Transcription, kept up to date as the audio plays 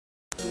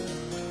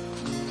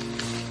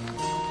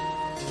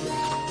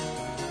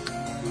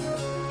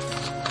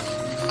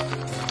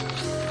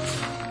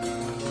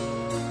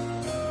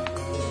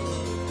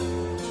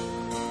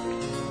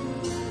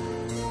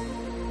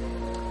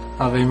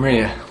Ave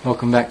Maria,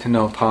 welcome back to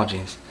No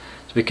Apologies.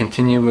 As we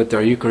continue with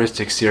our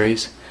Eucharistic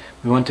series,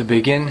 we want to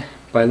begin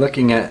by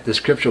looking at the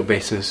scriptural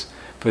basis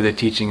for the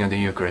teaching of the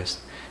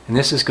Eucharist. And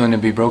this is going to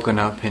be broken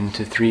up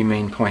into three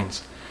main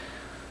points.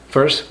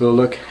 First, we'll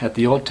look at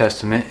the Old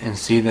Testament and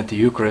see that the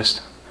Eucharist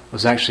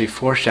was actually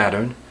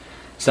foreshadowed.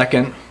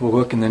 Second, we'll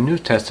look in the New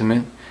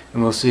Testament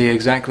and we'll see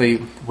exactly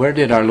where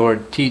did our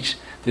Lord teach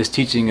this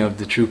teaching of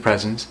the true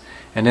presence,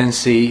 and then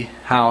see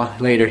how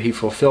later He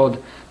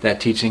fulfilled that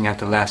teaching at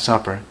the Last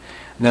Supper.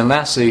 And then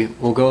lastly,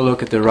 we'll go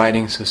look at the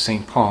writings of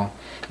St. Paul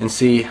and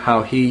see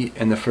how he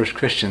and the first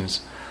Christians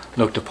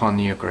looked upon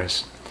the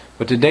Eucharist.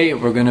 But today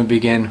we're going to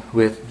begin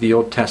with the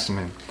Old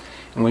Testament.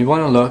 And we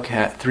want to look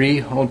at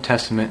three Old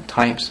Testament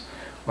types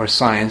or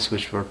signs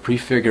which were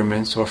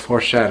prefigurements or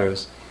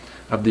foreshadows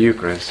of the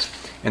Eucharist.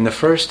 And the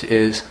first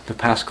is the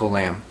Paschal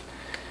Lamb.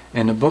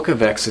 In the book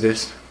of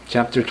Exodus,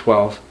 chapter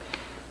 12,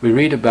 we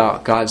read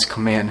about God's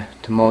command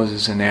to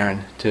Moses and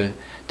Aaron to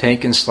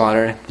take and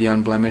slaughter the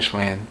unblemished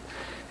lamb.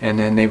 And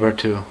then they were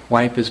to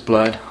wipe his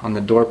blood on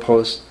the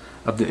doorposts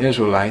of the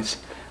Israelites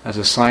as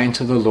a sign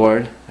to the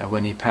Lord that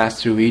when He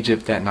passed through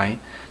Egypt that night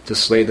to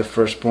slay the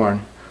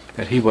firstborn,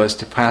 that He was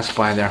to pass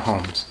by their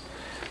homes.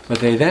 But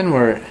they then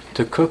were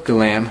to cook the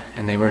lamb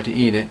and they were to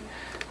eat it,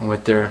 and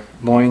with their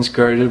loins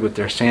girded, with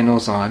their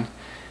sandals on,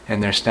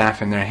 and their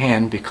staff in their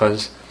hand,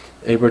 because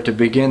they were to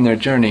begin their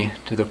journey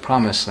to the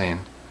Promised Land.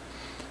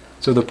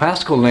 So the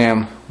Paschal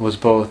Lamb was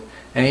both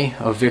a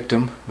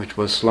victim which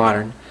was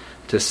slaughtered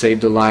to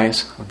save the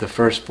lives of the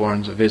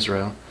firstborns of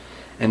Israel,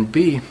 and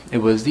B, it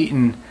was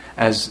eaten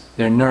as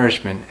their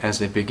nourishment as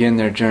they begin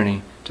their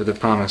journey to the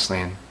Promised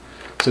Land.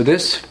 So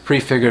this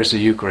prefigures the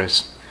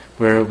Eucharist,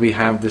 where we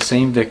have the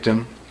same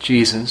victim,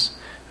 Jesus,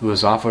 who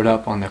was offered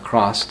up on the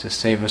cross to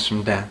save us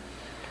from death,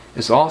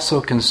 is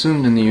also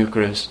consumed in the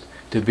Eucharist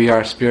to be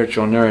our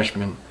spiritual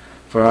nourishment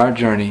for our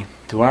journey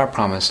to our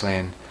Promised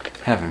Land,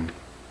 heaven.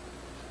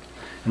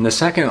 And the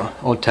second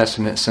Old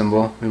Testament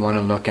symbol we want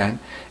to look at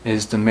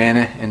is the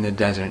manna in the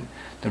desert,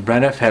 the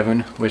bread of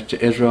heaven which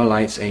the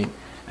Israelites ate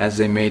as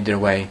they made their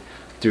way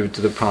through to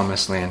the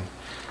Promised Land.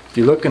 If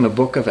you look in the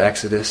book of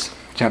Exodus,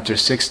 chapter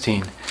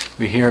 16,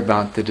 we hear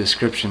about the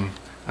description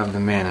of the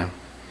manna.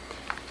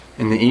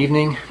 In the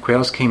evening,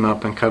 quails came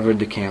up and covered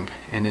the camp,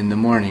 and in the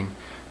morning,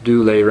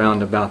 dew lay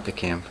round about the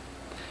camp.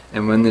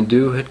 And when the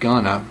dew had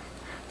gone up,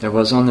 there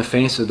was on the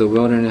face of the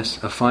wilderness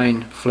a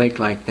fine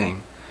flake-like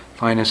thing,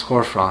 fine as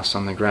hoarfrost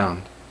on the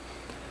ground.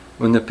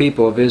 When the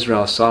people of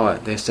Israel saw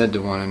it, they said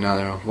to one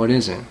another, "What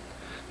is it?"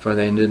 For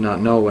they did not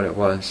know what it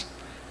was.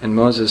 And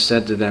Moses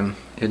said to them,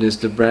 "It is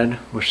the bread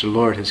which the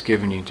Lord has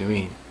given you to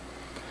eat."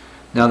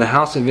 Now the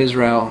house of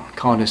Israel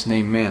called its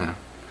name manna.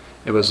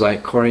 It was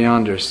like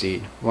coriander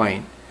seed,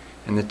 white,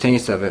 and the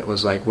taste of it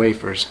was like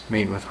wafers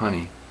made with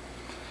honey.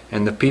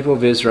 And the people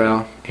of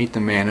Israel ate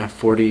the manna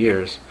 40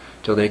 years,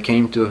 till they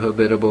came to a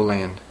habitable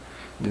land.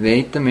 They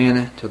ate the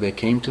manna till they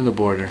came to the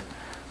border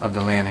of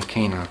the land of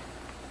Canaan.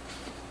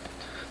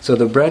 So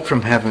the bread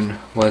from heaven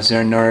was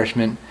their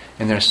nourishment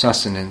and their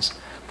sustenance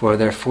for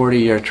their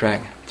 40-year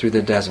trek through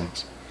the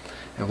deserts.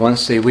 And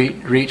once they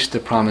reached the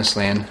Promised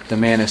Land, the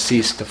manna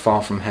ceased to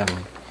fall from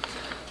heaven.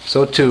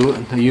 So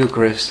too, the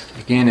Eucharist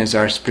again is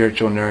our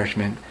spiritual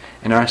nourishment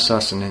and our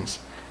sustenance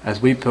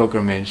as we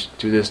pilgrimage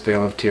through this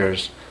vale of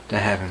tears to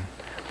heaven,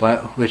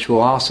 but which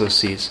will also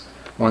cease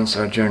once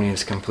our journey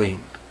is complete.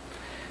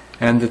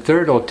 And the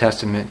third Old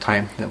Testament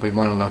type that we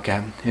want to look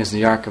at is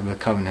the Ark of the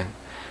Covenant.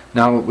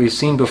 Now, we've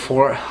seen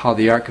before how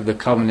the Ark of the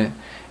Covenant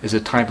is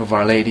a type of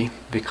Our Lady,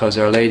 because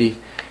Our Lady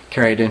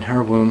carried in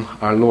her womb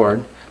our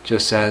Lord,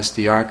 just as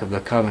the Ark of the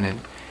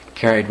Covenant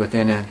carried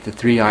within it the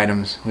three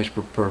items which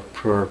were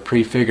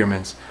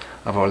prefigurements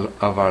of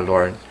our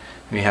Lord.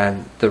 We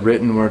had the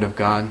written Word of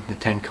God, the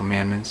Ten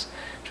Commandments,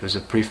 which was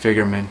a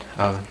prefigurement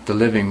of the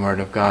living Word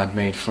of God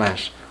made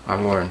flesh,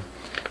 our Lord.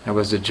 There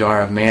was the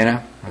jar of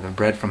manna, or the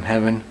bread from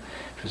heaven,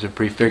 which was a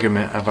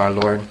prefigurement of our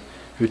Lord,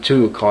 who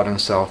too called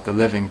Himself the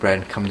living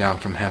bread come down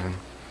from heaven.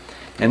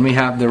 And we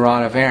have the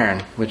rod of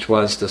Aaron, which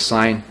was the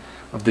sign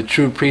of the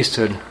true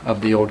priesthood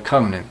of the Old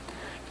Covenant.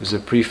 It was a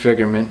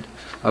prefigurement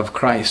of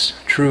Christ's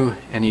true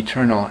and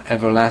eternal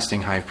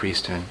everlasting high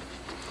priesthood.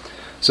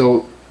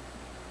 So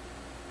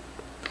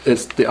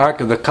the Ark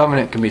of the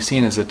Covenant can be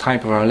seen as a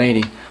type of Our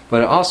Lady,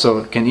 but it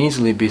also can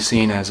easily be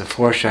seen as a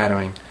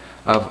foreshadowing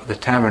of the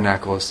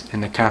tabernacles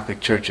in the Catholic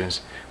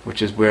churches,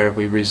 which is where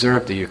we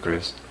reserve the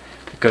Eucharist.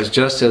 Because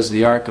just as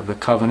the Ark of the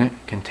Covenant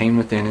contained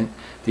within it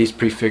these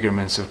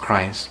prefigurements of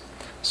Christ,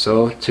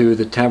 so too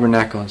the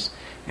tabernacles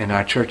in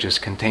our churches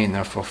contain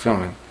their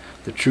fulfillment,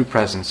 the true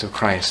presence of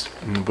Christ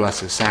in the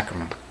Blessed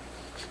Sacrament.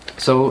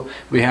 So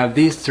we have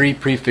these three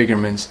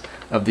prefigurements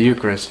of the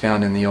Eucharist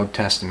found in the Old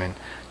Testament: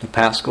 the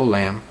Paschal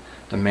Lamb,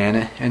 the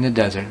manna in the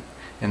desert,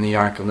 and the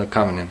Ark of the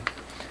Covenant,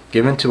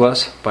 given to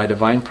us by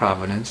divine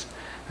providence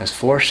as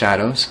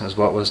foreshadows as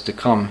what was to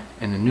come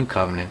in the New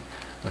Covenant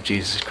of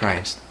Jesus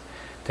Christ.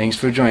 Thanks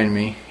for joining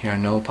me here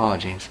on No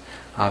Apologies.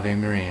 Ave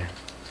Maria.